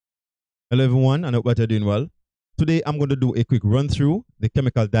Hello everyone, I hope that you're doing well. Today I'm going to do a quick run through the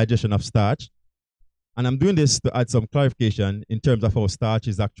chemical digestion of starch. And I'm doing this to add some clarification in terms of how starch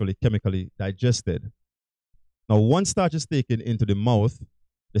is actually chemically digested. Now, once starch is taken into the mouth,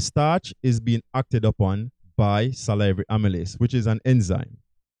 the starch is being acted upon by salivary amylase, which is an enzyme.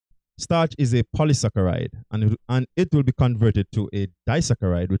 Starch is a polysaccharide, and it will be converted to a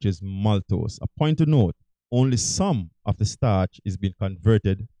disaccharide, which is maltose. A point to note, only some of the starch is being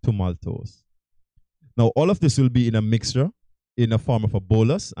converted to maltose. Now, all of this will be in a mixture in the form of a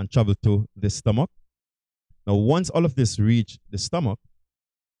bolus and travel to the stomach. Now, once all of this reach the stomach,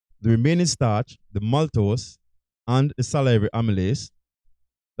 the remaining starch, the maltose, and the salivary amylase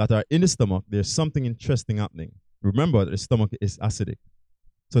that are in the stomach, there's something interesting happening. Remember that the stomach is acidic.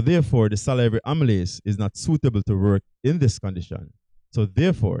 So therefore, the salivary amylase is not suitable to work in this condition. So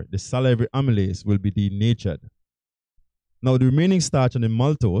therefore, the salivary amylase will be denatured. Now, the remaining starch and the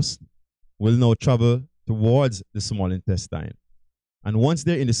maltose will now travel towards the small intestine. And once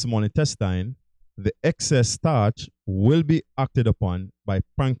they're in the small intestine, the excess starch will be acted upon by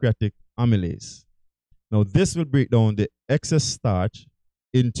pancreatic amylase. Now, this will break down the excess starch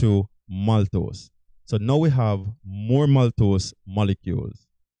into maltose. So now we have more maltose molecules.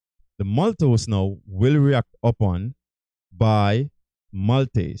 The maltose now will react upon by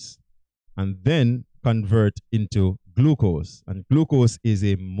maltase and then convert into glucose. And glucose is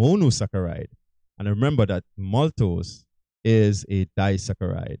a monosaccharide. And remember that maltose is a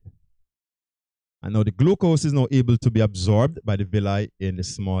disaccharide. And now the glucose is now able to be absorbed by the villi in the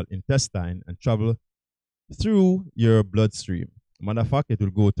small intestine and travel through your bloodstream. Matter of fact, it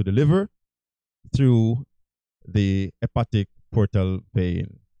will go to the liver through the hepatic portal vein.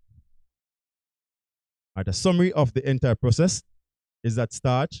 All right, a summary of the entire process is that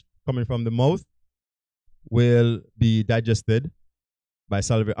starch coming from the mouth will be digested by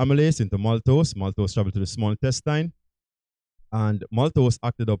salivary amylase into maltose. Maltose travel to the small intestine, and maltose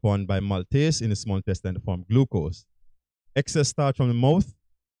acted upon by maltase in the small intestine to form glucose. Excess starch from the mouth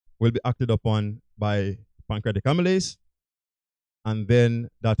will be acted upon by pancreatic amylase, and then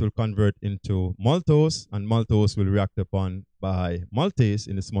that will convert into maltose, and maltose will react upon by maltase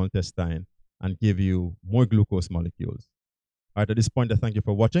in the small intestine and give you more glucose molecules. All right, at this point, I thank you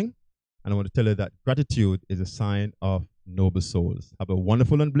for watching, and I want to tell you that gratitude is a sign of noble souls. Have a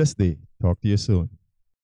wonderful and blessed day. Talk to you soon.